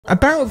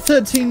About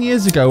 13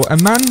 years ago, a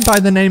man by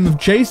the name of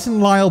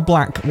Jason Lyle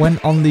Black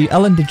went on the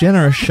Ellen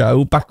Degeneres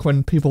Show back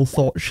when people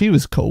thought she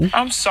was cool.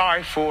 I'm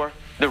sorry for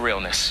the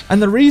realness.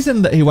 And the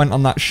reason that he went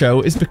on that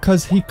show is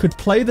because he could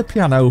play the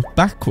piano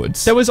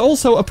backwards. There was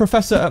also a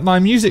professor at my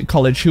music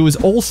college who was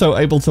also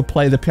able to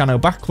play the piano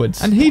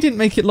backwards, and he didn't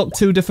make it look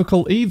too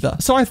difficult either.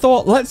 So I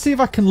thought, let's see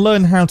if I can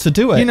learn how to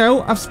do it. You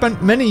know, I've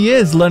spent many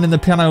years learning the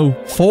piano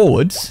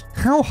forwards.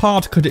 How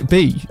hard could it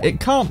be?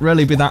 It can't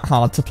really be that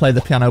hard to play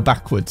the piano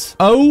backwards.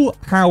 Oh,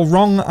 how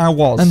wrong I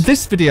was. And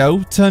this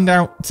video turned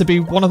out to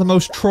be one of the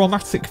most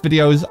traumatic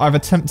videos I've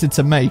attempted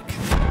to make.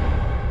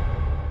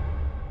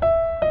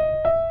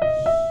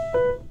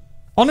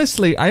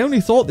 Honestly, I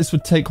only thought this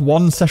would take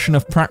one session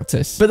of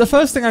practice, but the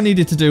first thing I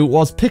needed to do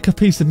was pick a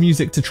piece of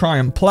music to try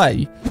and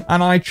play,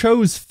 and I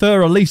chose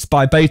Für Elise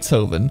by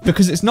Beethoven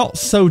because it's not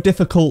so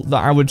difficult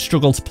that I would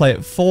struggle to play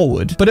it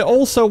forward, but it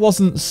also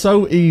wasn't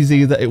so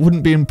easy that it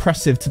wouldn't be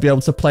impressive to be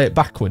able to play it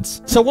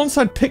backwards. So once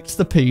I'd picked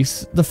the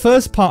piece, the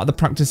first part of the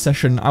practice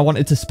session I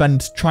wanted to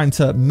spend trying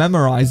to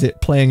memorize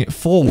it playing it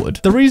forward.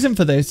 The reason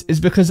for this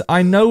is because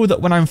I know that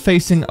when I'm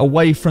facing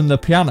away from the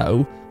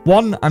piano,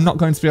 one, I'm not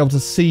going to be able to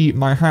see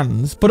my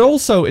hands, but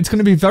also it's going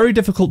to be very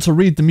difficult to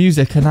read the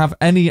music and have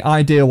any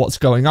idea what's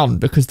going on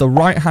because the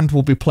right hand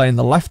will be playing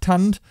the left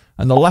hand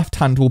and the left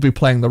hand will be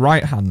playing the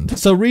right hand.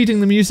 So reading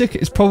the music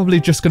is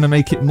probably just going to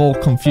make it more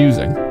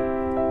confusing.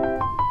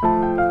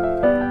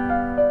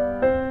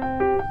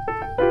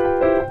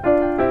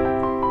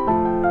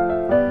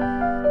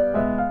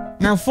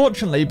 Now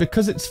fortunately,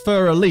 because it's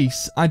Für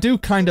Elise, I do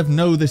kind of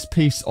know this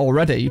piece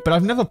already, but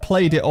I've never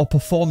played it or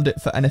performed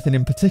it for anything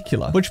in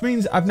particular, which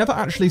means I've never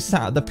actually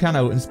sat at the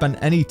piano and spent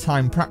any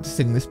time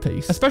practicing this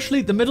piece,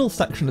 especially the middle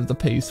section of the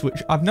piece,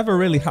 which I've never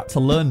really had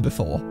to learn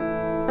before.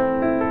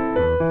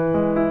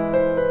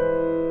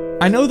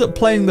 I know that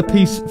playing the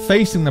piece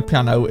facing the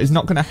piano is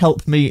not going to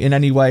help me in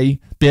any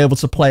way be able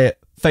to play it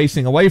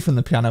facing away from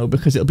the piano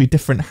because it'll be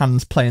different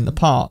hands playing the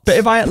part. But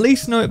if I at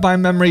least know it by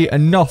memory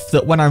enough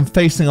that when I'm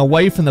facing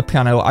away from the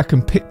piano I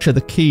can picture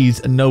the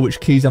keys and know which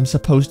keys I'm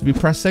supposed to be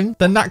pressing,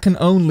 then that can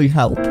only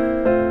help.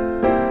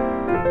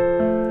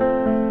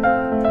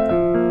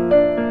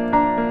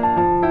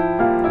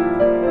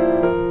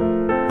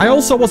 I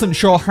also wasn't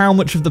sure how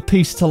much of the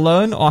piece to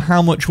learn or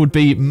how much would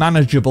be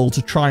manageable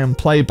to try and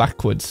play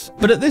backwards.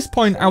 But at this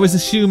point I was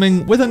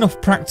assuming with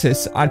enough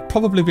practice I'd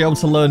probably be able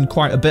to learn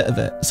quite a bit of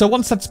it. So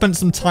once I'd spent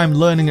some time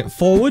learning it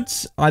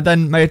forwards, I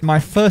then made my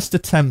first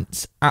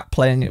attempt at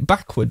playing it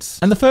backwards.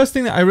 And the first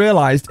thing that I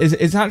realised is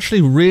it's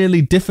actually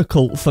really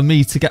difficult for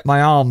me to get my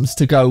arms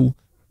to go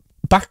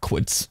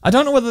backwards. I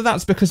don't know whether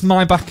that's because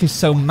my back is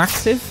so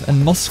massive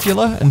and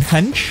muscular and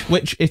hench,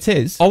 which it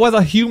is, or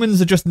whether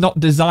humans are just not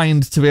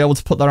designed to be able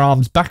to put their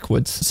arms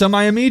backwards. So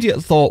my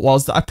immediate thought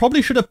was that I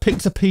probably should have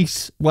picked a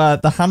piece where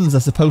the hands are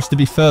supposed to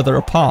be further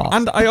apart.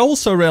 And I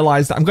also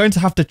realised that I'm going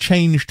to have to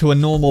change to a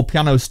normal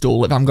piano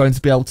stool if I'm going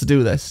to be able to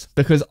do this,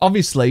 because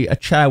obviously a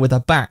chair with a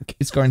back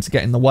is going to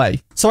get in the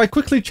way. So I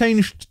quickly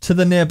changed to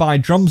the nearby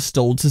drum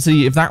stool to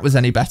see if that was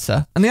any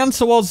better, and the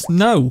answer was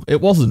no,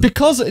 it wasn't.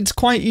 Because it's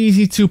quite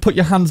easy to put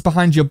your hands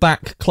behind your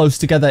back close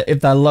together if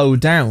they're low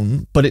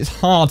down, but it's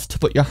hard to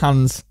put your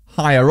hands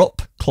higher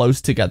up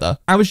close together.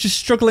 I was just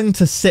struggling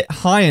to sit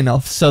high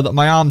enough so that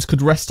my arms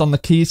could rest on the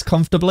keys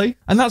comfortably,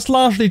 and that's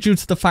largely due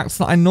to the fact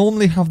that I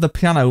normally have the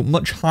piano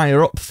much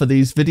higher up for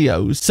these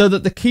videos so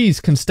that the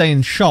keys can stay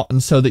in shot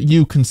and so that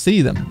you can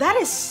see them. That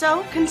is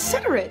so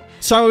considerate.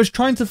 So I was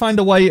trying to find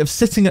a way of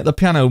sitting at the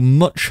piano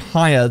much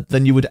higher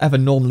than you would ever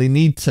normally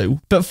need to,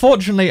 but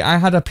fortunately I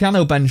had a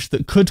piano bench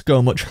that could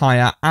go much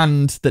higher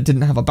and that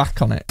didn't have a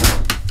back on it.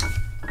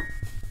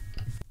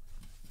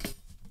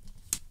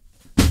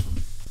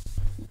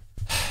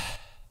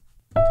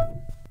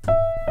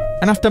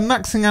 And after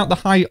maxing out the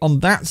height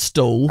on that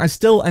stool, I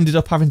still ended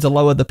up having to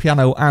lower the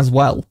piano as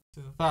well.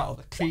 To that or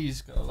the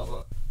keys go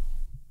lower.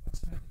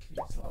 Let's make the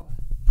keys lower.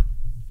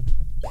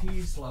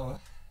 Keys lower.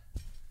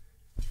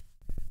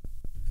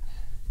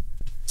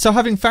 So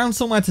having found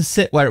somewhere to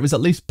sit where it was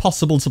at least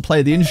possible to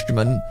play the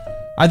instrument,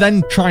 I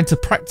then tried to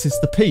practice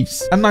the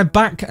piece, and my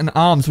back and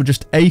arms were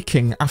just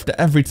aching after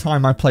every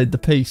time I played the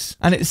piece,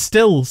 and it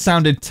still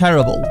sounded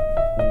terrible.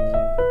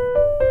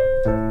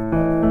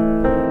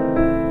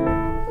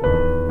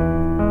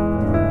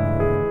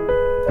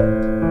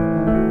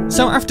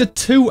 So after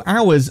 2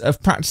 hours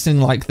of practicing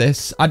like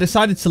this, I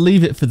decided to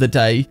leave it for the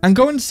day and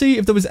go and see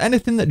if there was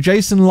anything that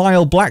Jason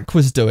Lyle Black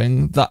was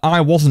doing that I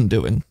wasn't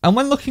doing. And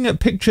when looking at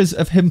pictures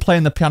of him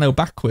playing the piano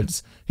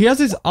backwards, he has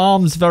his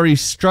arms very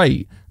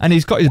straight and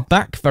he's got his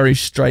back very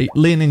straight,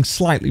 leaning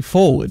slightly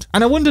forward.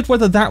 And I wondered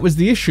whether that was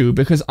the issue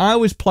because I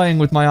was playing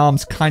with my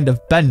arms kind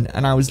of bent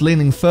and I was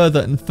leaning further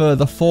and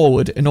further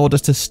forward in order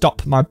to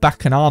stop my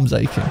back and arms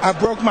aching. I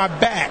broke my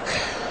back.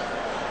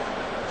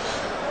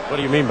 What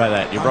do you mean by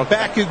that? My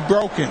back is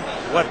broken.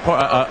 What,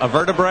 a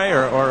vertebrae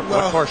or well,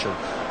 what portion?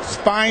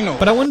 Spinal.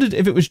 But I wondered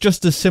if it was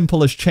just as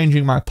simple as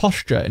changing my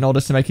posture in order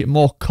to make it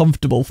more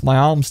comfortable for my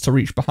arms to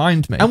reach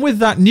behind me. And with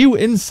that new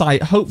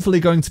insight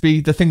hopefully going to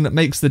be the thing that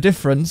makes the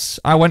difference,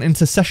 I went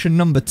into session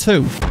number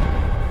 2.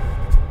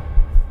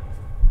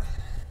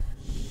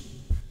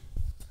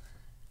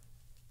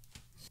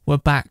 We're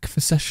back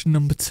for session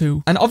number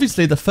 2. And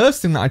obviously the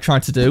first thing that I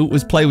tried to do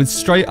was play with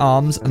straight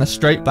arms and a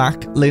straight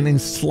back, leaning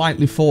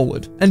slightly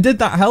forward. And did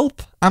that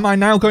help? Am I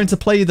now going to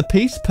play the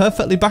piece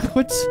perfectly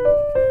backwards?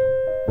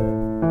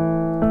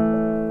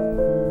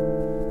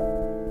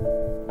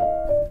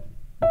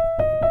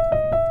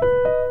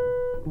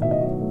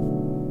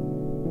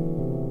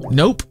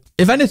 Nope.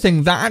 If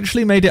anything, that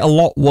actually made it a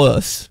lot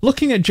worse.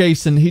 Looking at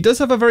Jason, he does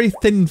have a very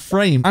thin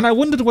frame, and I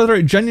wondered whether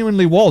it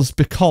genuinely was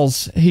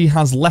because he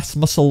has less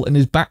muscle in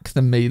his back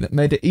than me that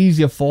made it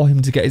easier for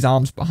him to get his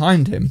arms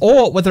behind him,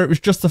 or whether it was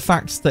just the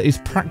fact that he's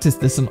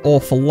practiced this an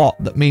awful lot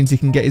that means he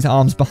can get his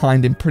arms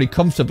behind him pretty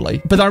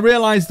comfortably. But I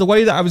realised the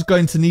way that I was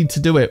going to need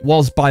to do it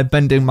was by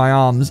bending my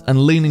arms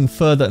and leaning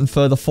further and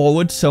further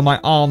forward, so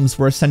my arms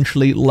were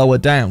essentially lower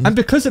down. And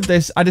because of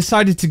this, I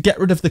decided to get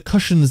rid of the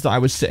cushions that I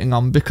was sitting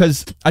on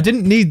because I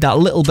didn't need that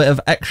little bit of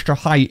extra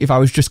height if I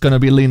was just going to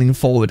be leaning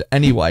forward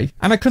anyway.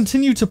 And I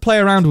continued to play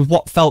around with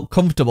what felt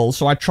comfortable,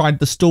 so I tried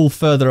the stool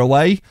further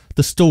away,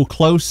 the stool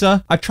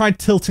closer. I tried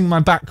tilting my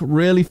back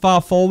really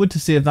far forward to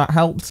see if that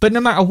helped. But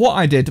no matter what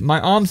I did, my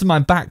arms and my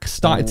back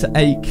started to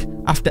ache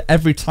after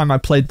every time I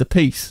played the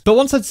piece. But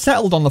once I'd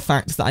settled on the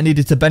fact that I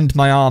needed to bend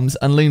my arms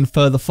and lean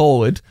further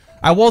forward,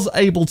 I was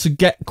able to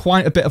get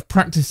quite a bit of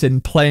practice in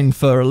playing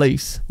Fur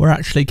Elise. We're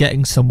actually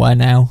getting somewhere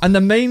now. And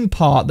the main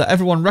part that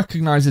everyone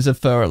recognises of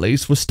Fur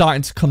Elise was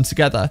starting to come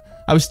together.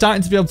 I was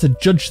starting to be able to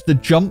judge the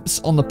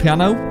jumps on the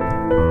piano.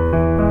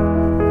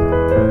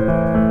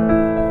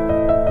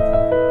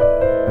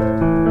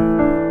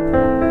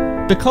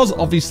 Because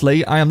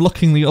obviously I am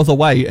looking the other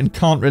way and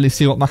can't really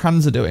see what my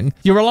hands are doing,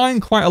 you're relying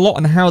quite a lot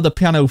on how the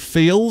piano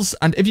feels,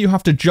 and if you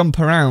have to jump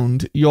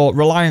around, you're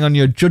relying on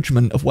your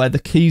judgment of where the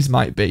keys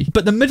might be.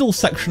 But the middle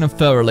section of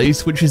Fur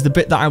Elise, which is the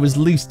bit that I was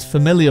least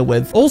familiar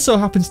with, also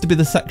happens to be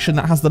the section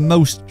that has the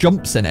most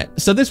jumps in it.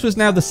 So this was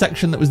now the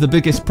section that was the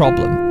biggest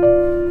problem.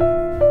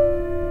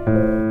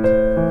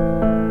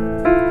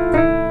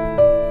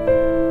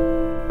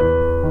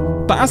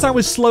 But as I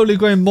was slowly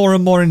going more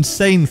and more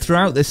insane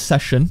throughout this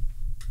session,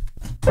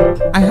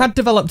 I had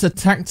developed a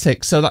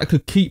tactic so that I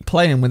could keep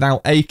playing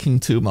without aching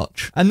too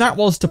much, and that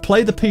was to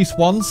play the piece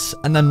once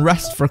and then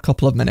rest for a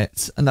couple of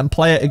minutes, and then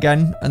play it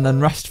again and then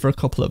rest for a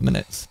couple of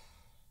minutes.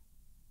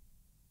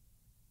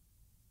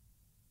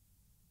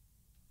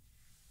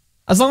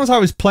 As long as I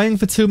was playing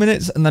for 2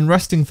 minutes and then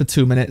resting for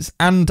 2 minutes,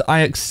 and I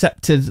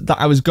accepted that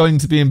I was going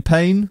to be in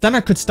pain, then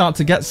I could start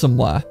to get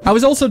somewhere. I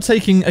was also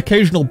taking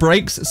occasional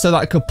breaks so that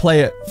I could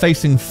play it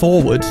facing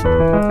forward.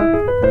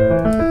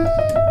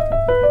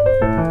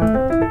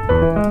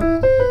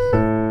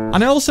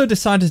 And I also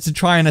decided to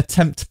try and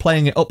attempt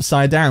playing it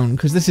upside down,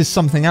 because this is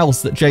something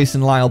else that Jason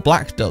Lyle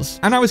Black does.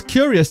 And I was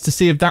curious to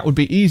see if that would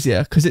be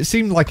easier, because it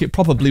seemed like it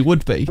probably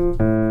would be.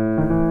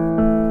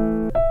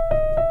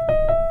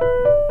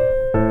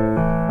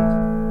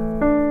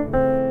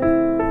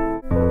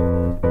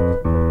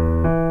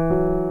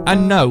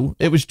 And no,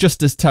 it was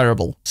just as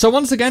terrible. So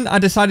once again, I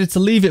decided to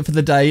leave it for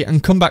the day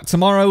and come back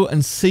tomorrow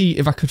and see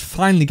if I could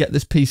finally get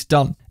this piece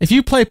done. If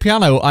you play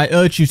piano, I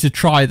urge you to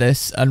try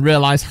this and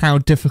realise how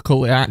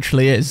difficult it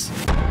actually is.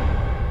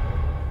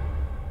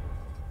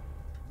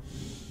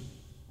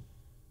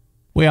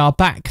 We are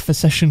back for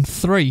session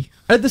 3.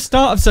 At the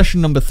start of session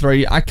number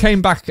 3, I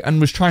came back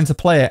and was trying to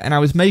play it, and I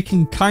was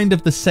making kind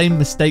of the same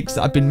mistakes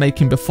that I'd been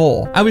making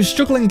before. I was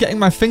struggling getting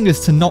my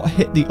fingers to not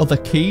hit the other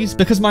keys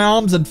because my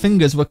arms and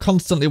fingers were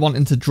constantly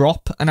wanting to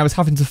drop, and I was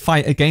having to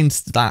fight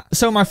against that.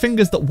 So my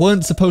fingers that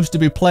weren't supposed to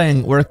be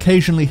playing were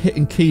occasionally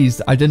hitting keys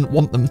that I didn't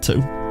want them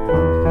to.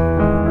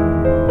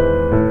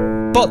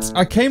 But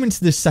I came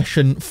into this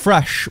session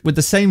fresh with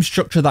the same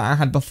structure that I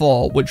had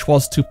before, which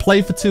was to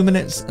play for 2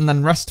 minutes and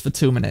then rest for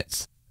 2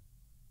 minutes.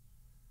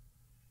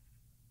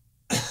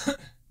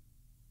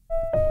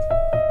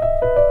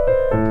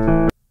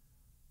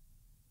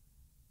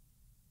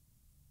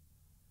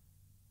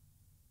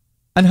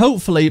 And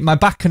hopefully my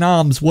back and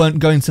arms weren't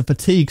going to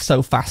fatigue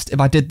so fast if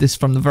I did this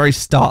from the very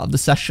start of the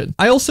session.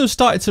 I also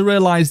started to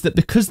realise that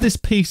because this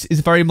piece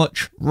is very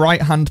much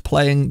right hand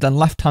playing, then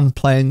left hand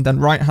playing, then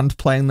right hand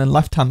playing, then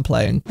left hand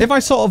playing, if I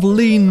sort of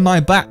lean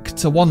my back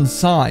to one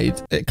side,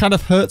 it kind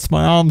of hurts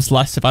my arms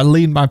less if I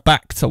lean my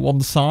back to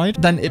one side.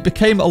 Then it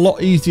became a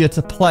lot easier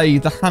to play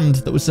the hand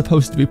that was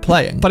supposed to be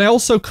playing. But I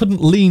also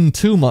couldn't lean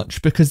too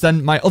much because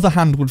then my other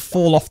hand would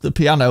fall off the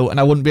piano and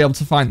I wouldn't be able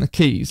to find the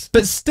keys.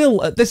 But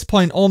still, at this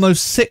point,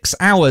 almost 6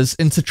 hours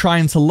into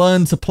trying to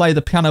learn to play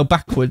the piano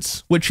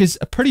backwards, which is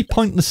a pretty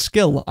pointless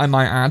skill, I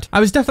might add. I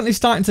was definitely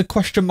starting to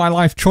question my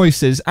life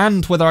choices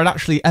and whether I'd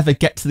actually ever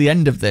get to the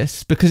end of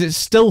this, because it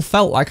still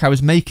felt like I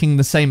was making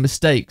the same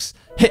mistakes,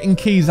 hitting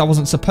keys I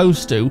wasn't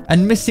supposed to,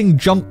 and missing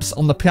jumps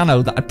on the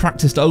piano that I'd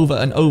practiced over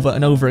and over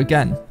and over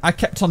again. I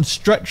kept on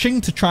stretching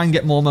to try and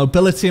get more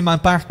mobility in my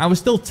back. I was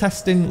still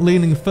testing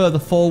leaning further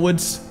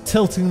forwards,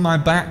 tilting my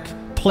back,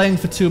 playing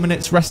for 2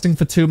 minutes, resting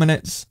for 2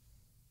 minutes.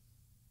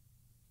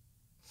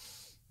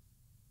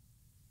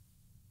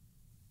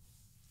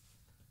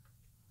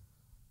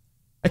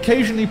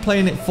 Occasionally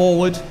playing it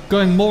forward,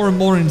 going more and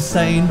more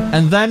insane,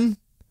 and then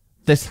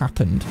this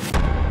happened.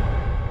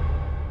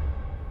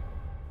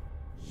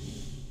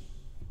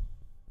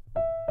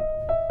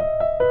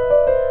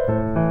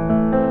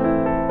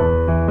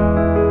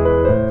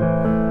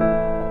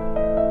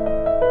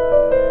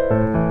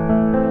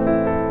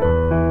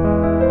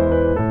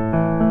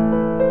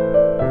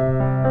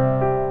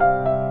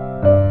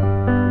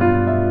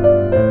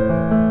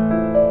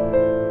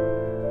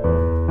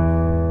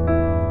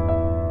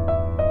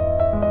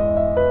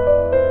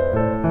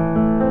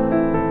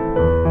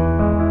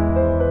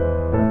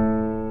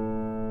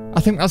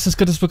 I think that's as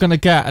good as we're going to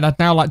get, and I'd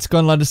now like to go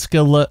and learn a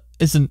skill that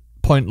isn't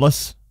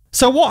pointless.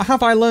 So what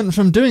have I learned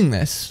from doing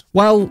this?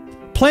 Well,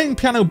 playing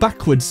piano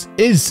backwards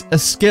is a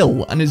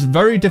skill and is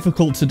very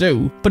difficult to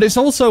do, but it's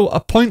also a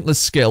pointless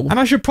skill, and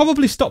I should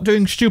probably stop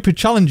doing stupid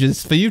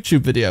challenges for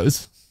YouTube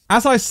videos.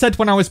 As I said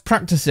when I was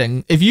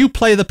practicing, if you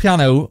play the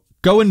piano,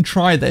 go and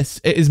try this.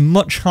 It is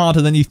much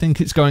harder than you think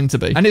it's going to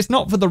be. And it's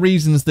not for the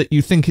reasons that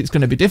you think it's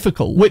going to be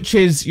difficult, which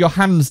is your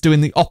hands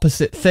doing the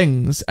opposite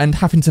things and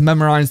having to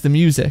memorize the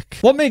music.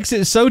 What makes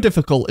it so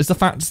difficult is the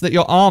fact that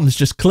your arms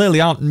just clearly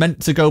aren't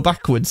meant to go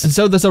backwards. And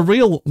so there's a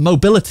real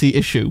mobility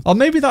issue. Or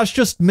maybe that's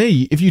just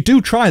me. If you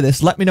do try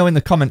this, let me know in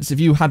the comments if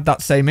you had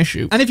that same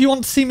issue. And if you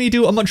want to see me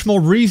do a much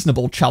more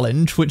reasonable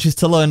challenge, which is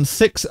to learn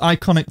 6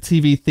 iconic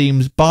TV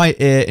themes by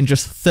ear in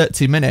just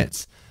 30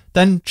 minutes,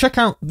 then check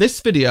out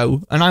this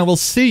video and I will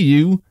see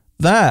you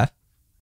there.